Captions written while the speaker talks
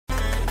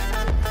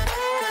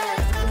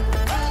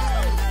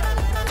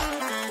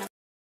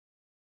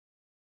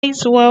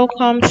Guys,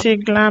 welcome to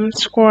Glam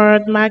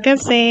Squad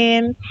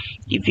Magazine.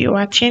 If you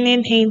are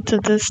tuning into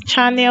this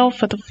channel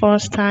for the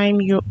first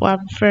time, you are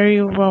very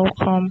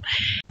welcome.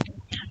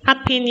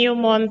 Happy new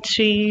month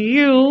to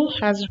you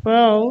as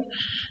well.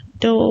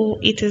 Though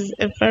it is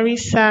a very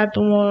sad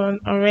one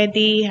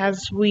already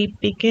as we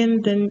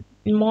begin the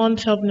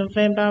month of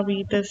November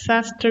with the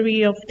sad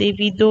story of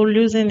Davido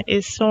losing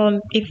his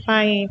son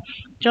Ifeanyi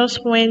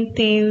just when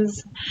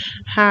things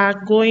are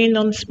going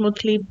on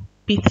smoothly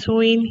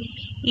between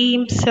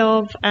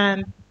himself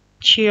and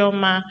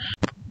Chioma.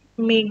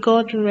 May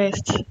God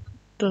rest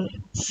the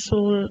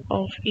soul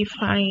of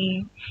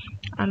Ifeanyi,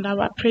 and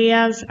our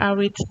prayers are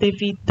with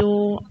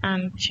Davido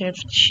and Chef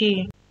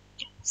Chi.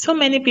 So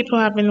many people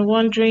have been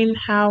wondering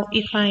how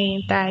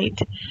Ifeanyi died.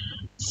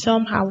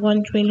 Some are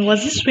wondering,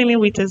 was he swimming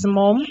with his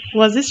mom?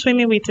 Was he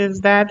swimming with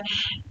his dad?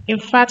 In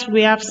fact,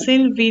 we have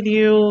seen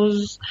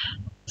videos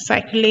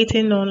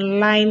circulating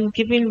online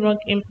giving wrong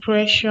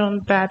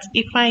impression that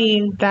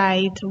Ifeanyi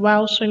died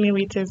while swimming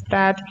with his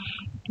dad,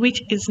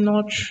 which is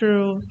not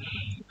true.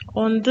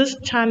 On this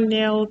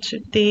channel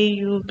today,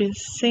 you'll be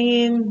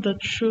seeing the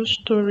true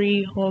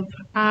story of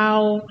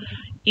how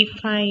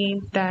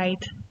Ifeanyi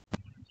died.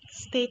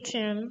 Stay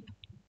tuned.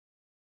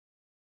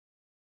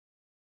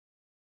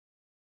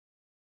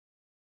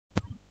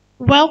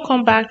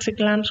 Welcome back to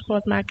Glam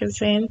Squad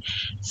Magazine.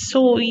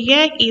 So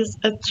here is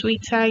a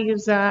Twitter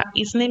user.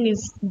 His name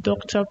is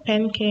Dr.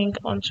 Penking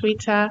on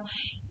Twitter.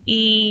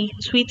 He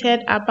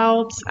tweeted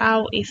about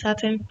how a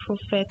certain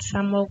prophet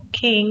Samuel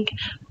King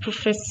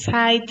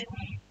prophesied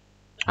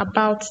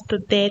about the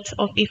death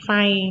of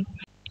Ifeanyi.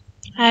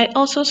 I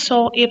also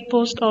saw a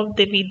post of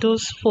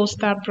Davido's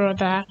foster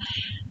brother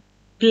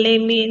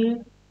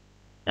blaming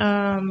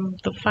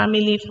the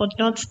family for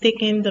not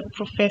taking the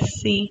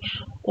prophecy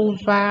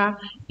over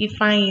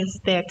Ifeanyi's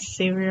death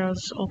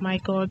serious. Oh my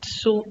God.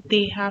 So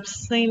they have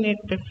seen it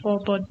before,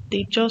 but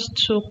they just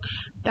took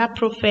that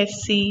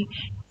prophecy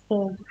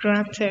for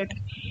granted.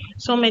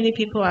 So many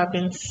people have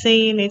been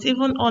saying it.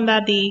 Even under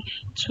the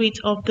tweet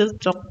of this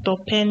Dr.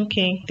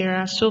 Penking, there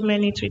are so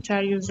many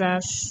Twitter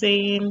users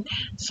saying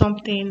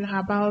something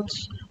about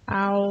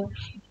how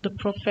the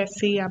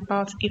prophecy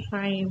about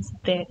Ifeanyi's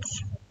death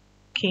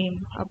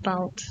came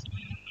about.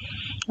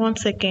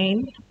 Once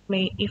again,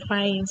 may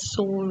Ifeanyi's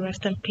soul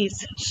rest in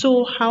peace.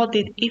 So, how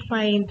did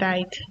Ifeanyi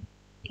died?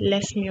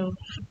 Let's move.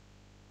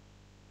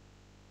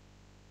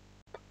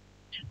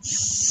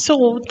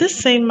 So, this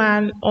same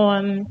man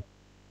on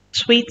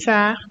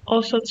Twitter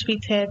also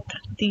tweeted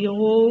the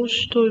whole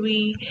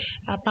story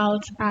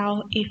about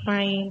how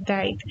Ifeanyi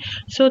died.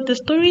 So, the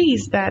story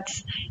is that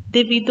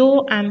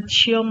Davido and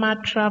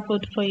Chioma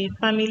traveled for a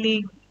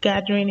family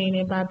gathering in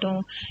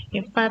Ibadan.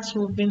 In fact,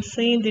 we've been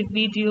seeing the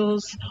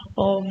videos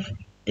of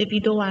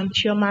Davido and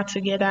Chioma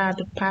together at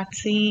the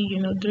party,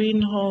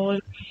 doing all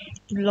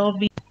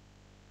lovely,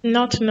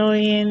 not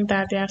knowing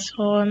that their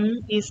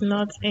son is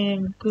not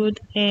in good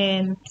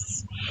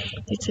hands.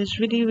 It is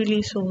really,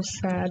 really so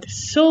sad.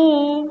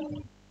 So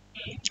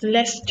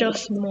let's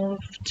just move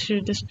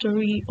to the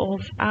story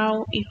of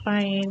how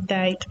Ifeanyi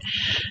died.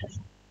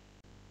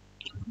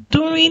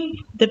 During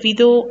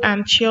Davido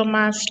and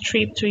Chioma's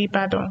trip to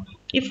Ibadan,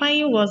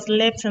 Ifeanyi was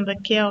left in the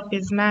care of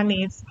his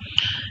nannies.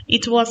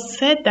 It was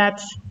said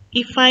that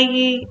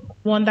Ifeanyi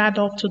wandered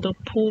off to the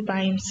pool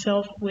by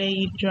himself where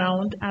he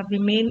drowned and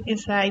remained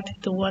inside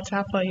the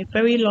water for a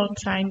very long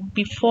time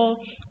before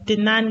the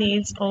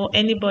nannies or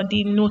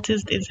anybody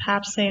noticed his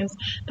absence.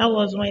 That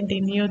was when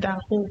they knew that,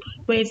 oh,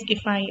 where's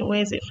Ifeanyi?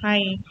 Where's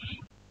Ifeanyi?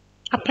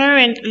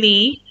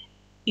 Apparently,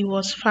 he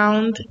was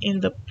found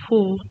in the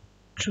pool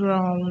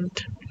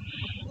drowned.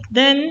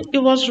 Then he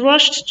was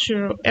rushed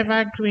to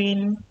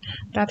Evergreen,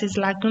 that is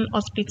Lagoon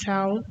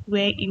Hospital,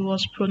 where he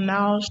was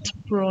pronounced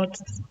brought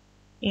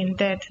in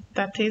death.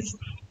 That is,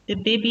 the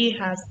baby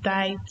has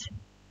died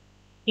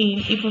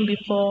even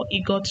before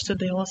he got to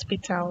the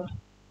hospital.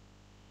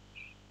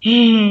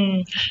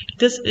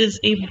 This is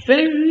a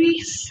very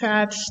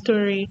sad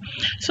story.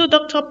 So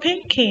Dr.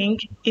 Penking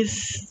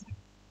is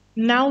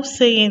now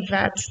saying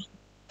that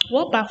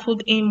what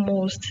baffled him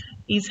most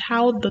is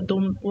how the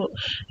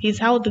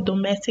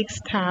domestic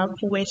staff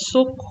were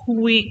so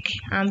quick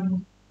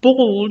and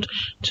bold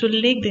to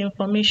leak the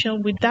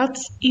information without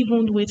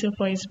even waiting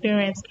for his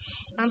parents.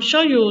 I'm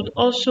sure you would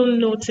also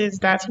notice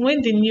that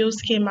when the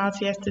news came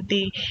out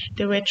yesterday,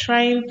 they were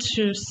trying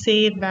to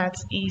say that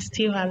he's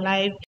still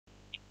alive.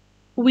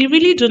 We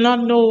really do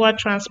not know what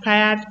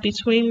transpired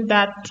between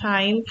that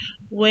time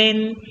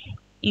when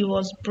he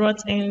was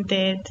brought in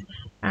dead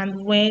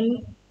and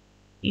when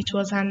it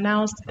was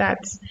announced that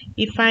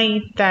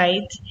Ifeanyi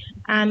died,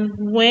 and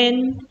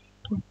when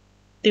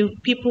the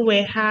people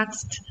were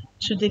asked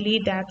to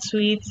delete their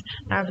tweets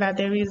and that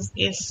there is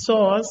a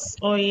source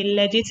or a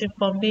legit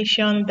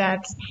information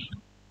that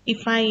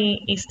Ifeanyi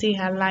is still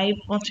alive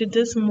until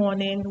this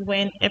morning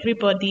when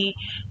everybody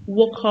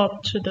woke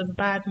up to the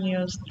bad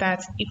news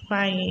that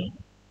Ifeanyi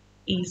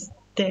is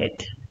dead.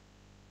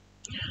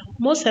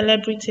 Most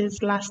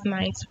celebrities last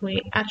night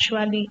were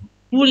actually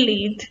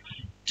bullied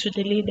to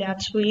delete their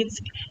tweets.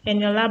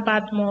 Eniola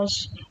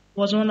Badmus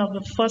was one of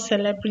the first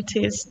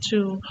celebrities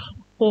to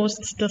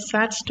post the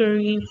sad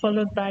story,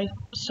 followed by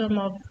some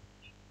of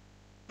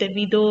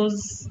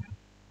Davido's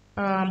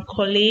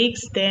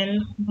colleagues. Then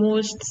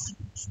most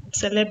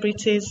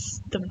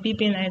celebrities, the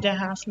BB Niger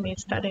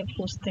housemates, started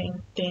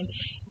posting. Then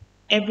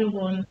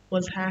everyone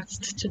was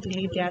asked to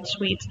delete their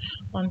tweets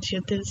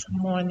until this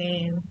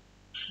morning.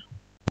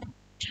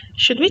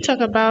 Should we talk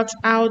about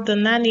how the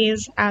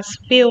nannies has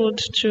failed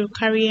to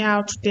carry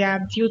out their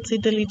duty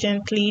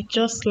diligently,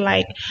 just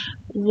like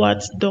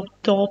what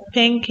Dr.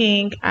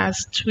 Penking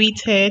has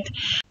tweeted?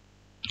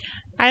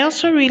 I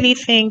also really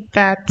think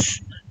that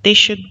they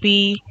should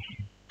be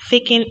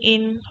taken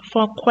in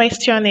for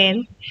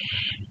questioning.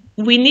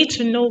 We need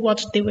to know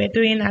what they were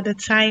doing at the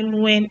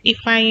time when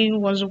Ifeanyi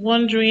was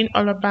wandering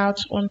all about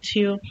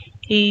until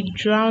he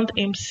drowned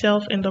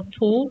himself in the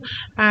pool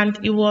and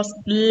he was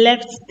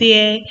left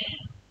there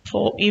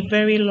for a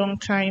very long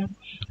time.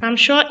 I'm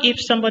sure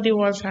if somebody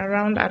was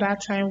around at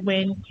that time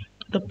when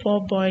the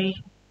poor boy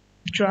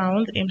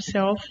drowned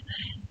himself,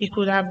 he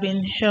could have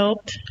been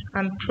helped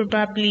and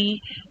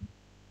probably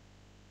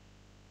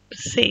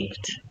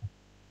saved.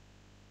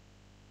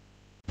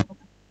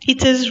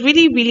 It is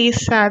really, really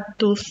sad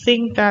to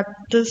think that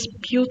this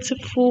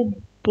beautiful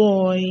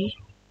boy,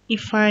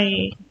 if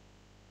I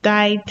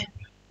died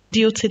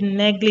due to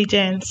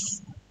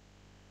negligence.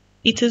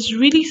 It is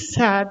really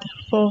sad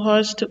for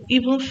us to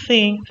even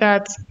think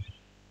that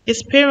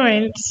his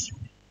parents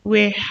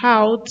were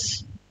out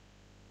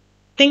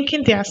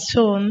thinking their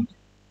son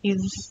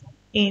is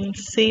in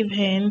safe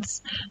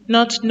hands,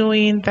 not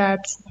knowing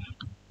that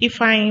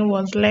Ifeanyi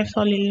was left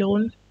all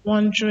alone,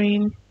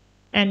 wandering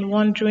and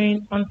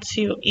wandering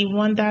until he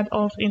wandered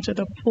off into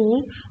the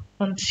pool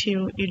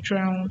until he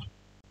drowned.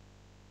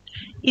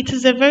 It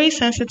is a very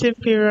sensitive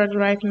period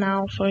right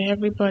now for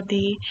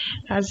everybody,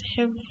 as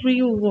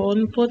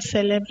everyone, both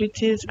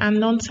celebrities and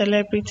non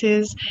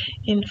celebrities,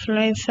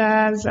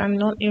 influencers and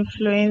non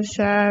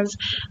influencers,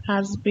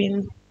 has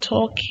been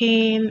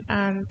talking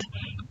and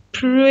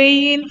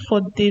praying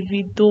for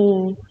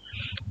Davido.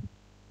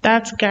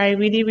 That guy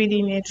really,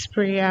 really needs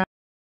prayer.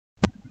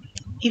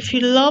 If you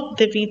love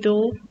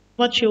Davido,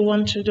 what you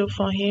want to do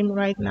for him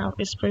right now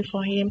is pray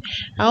for him.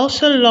 I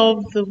also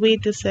love the way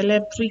the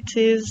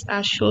celebrities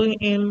are showing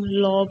him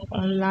love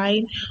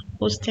online,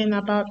 posting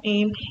about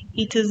him.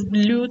 It is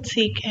blue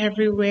tick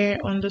everywhere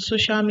on the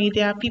social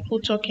media, people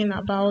talking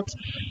about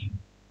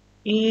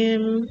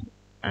him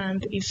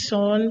and his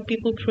son,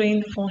 people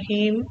praying for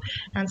him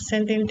and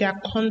sending their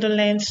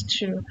condolence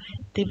to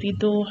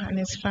Davido and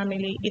his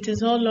family. It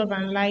is all love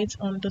and light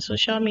on the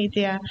social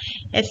media,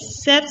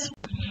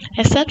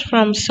 except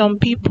from some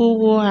people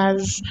who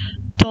has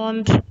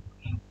turned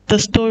the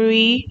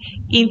story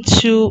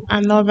into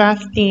another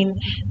thing.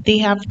 They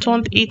have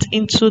turned it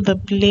into the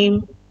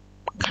blame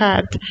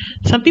card.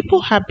 Some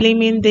people are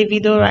blaming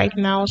Davido right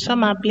now,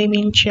 some are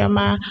blaming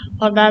Chioma,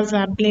 others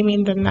are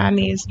blaming the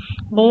nannies.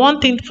 But one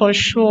thing for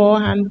sure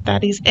and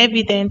that is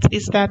evident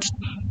is that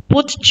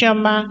both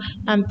Chioma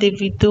and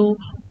Davido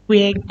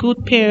were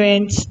good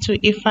parents to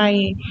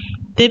Ifeanyi.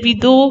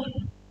 Davido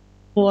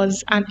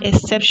was an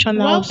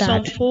exceptional While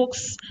some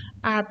folks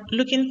are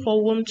looking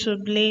for whom to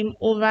blame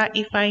over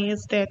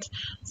Ifeanyi's death,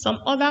 some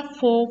other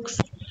folks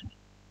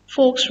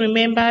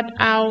remembered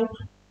how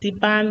the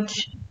band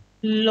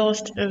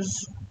lost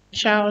his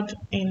child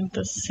in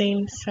the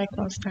same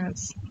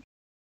circumstance.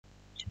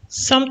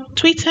 Some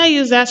Twitter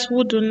users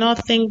who do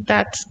not think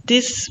that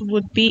this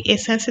would be a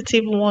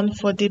sensitive one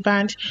for the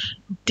band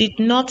did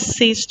not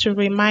cease to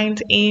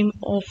remind him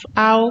of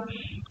how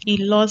he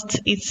lost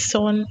his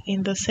son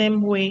in the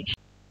same way.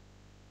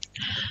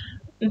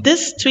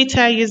 This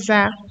Twitter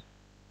user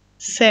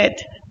said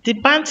the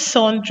band's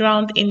son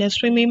drowned in a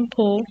swimming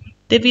pool.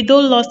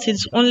 Davido lost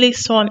his only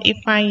son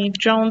Ifeanyi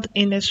drowned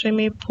in a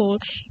swimming pool.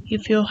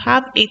 If you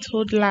have a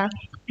toddler,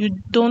 you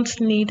don't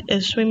need a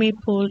swimming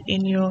pool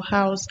in your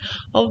house.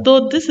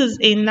 Although this is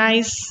a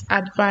nice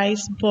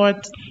advice,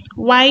 but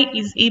why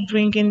is he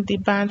bringing the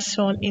band's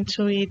son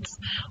into it?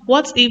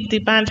 What if the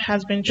band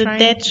has been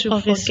trying to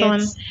forget? His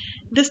son?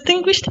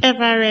 Distinguished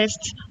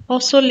Everest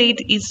also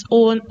laid his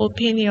own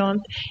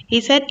opinion. He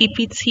said he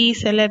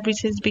pities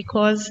celebrities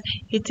because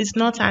it is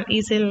not an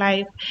easy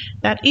life,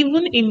 that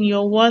even in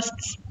your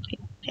worst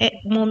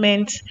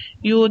moment,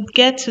 you would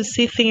get to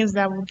see things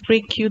that would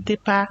break you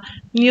deeper.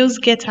 News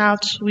get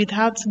out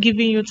without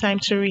giving you time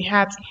to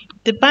react.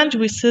 The band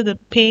will see the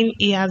pain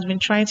he has been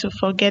trying to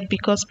forget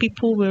because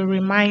people will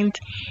remind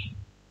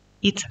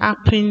it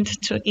happened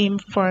to him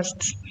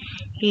first.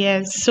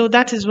 Yes, so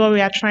that is what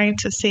we are trying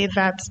to say,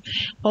 that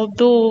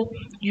although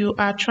you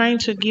are trying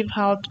to give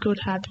out good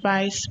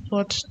advice,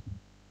 but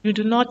you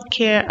do not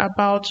care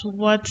about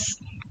what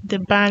the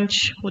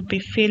bunch would be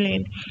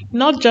feeling.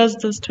 Not just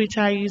this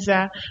Twitter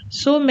user,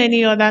 so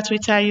many other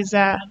Twitter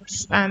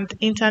users and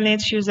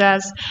internet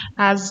users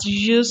has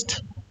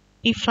used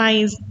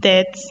Ifeanyi's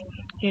death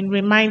in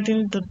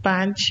reminding the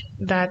bunch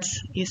that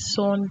his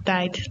son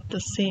died the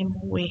same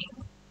way.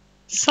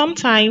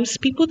 Sometimes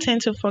people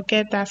tend to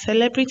forget that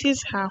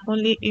celebrities are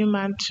only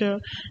human too.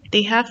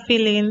 They have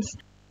feelings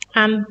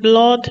and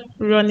blood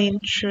running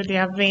through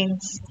their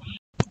veins.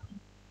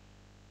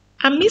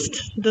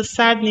 Amidst the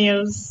sad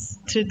news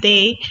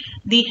today,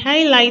 the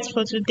highlight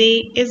for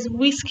today is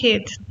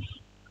Wizkid.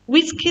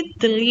 Wizkid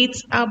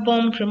deletes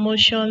album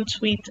promotion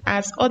tweet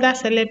as other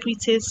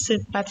celebrities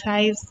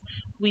sympathize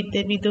with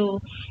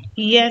Davido.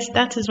 Yes,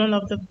 that is one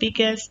of the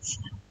biggest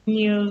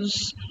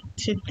news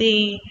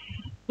today.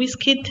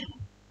 Wizkid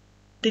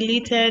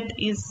deleted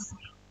his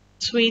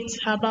tweet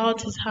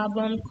about his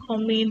album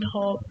coming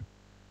up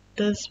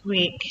this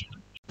week.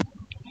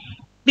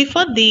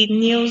 Before the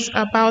news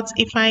about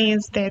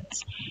Ifeanyi's death,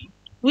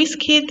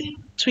 Wizkid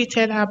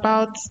tweeted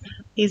about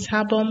his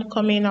album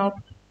coming up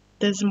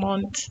this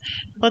month,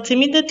 but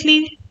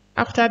immediately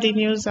after the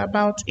news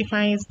about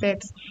Ifeanyi's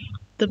death,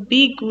 the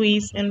big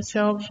Wiz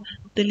himself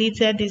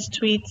deleted his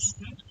tweets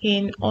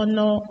in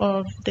honor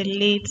of the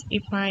late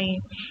Ifeanyi.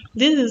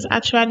 This is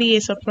actually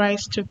a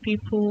surprise to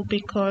people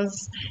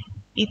because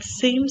it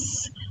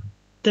seems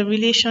the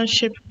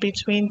relationship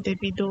between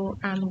Davido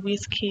and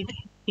Wizkid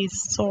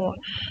is sour.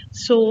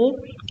 So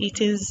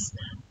it is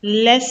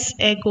less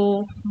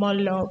ego, more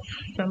love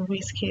from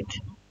Wizkid.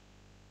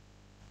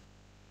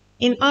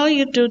 In all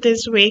you do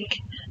this week,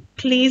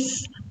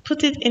 please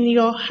put it in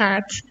your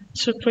heart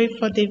to pray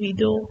for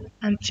Davido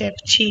and Chef.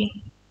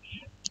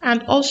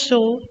 And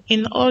also,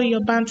 in all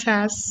your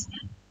banters,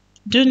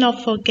 do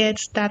not forget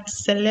that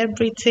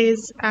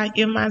celebrities are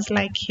humans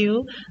like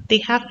you. They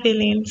have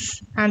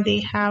feelings and they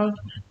have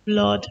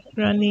blood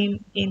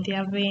running in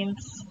their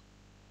veins.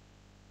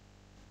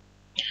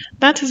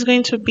 That is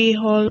going to be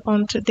all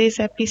on today's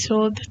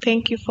episode.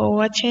 Thank you for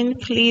watching.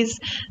 Please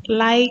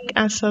like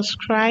and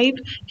subscribe,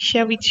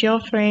 share with your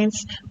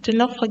friends. Do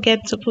not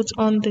forget to put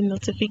on the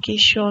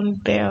notification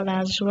bell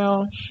as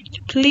well.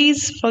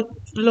 Please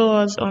follow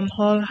us on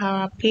all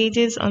our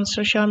pages on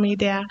social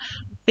media: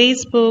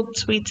 Facebook,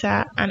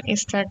 Twitter, and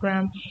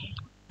Instagram.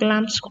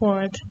 Glam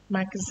Squad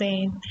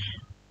Magazine.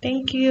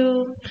 Thank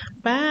you.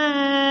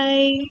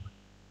 Bye.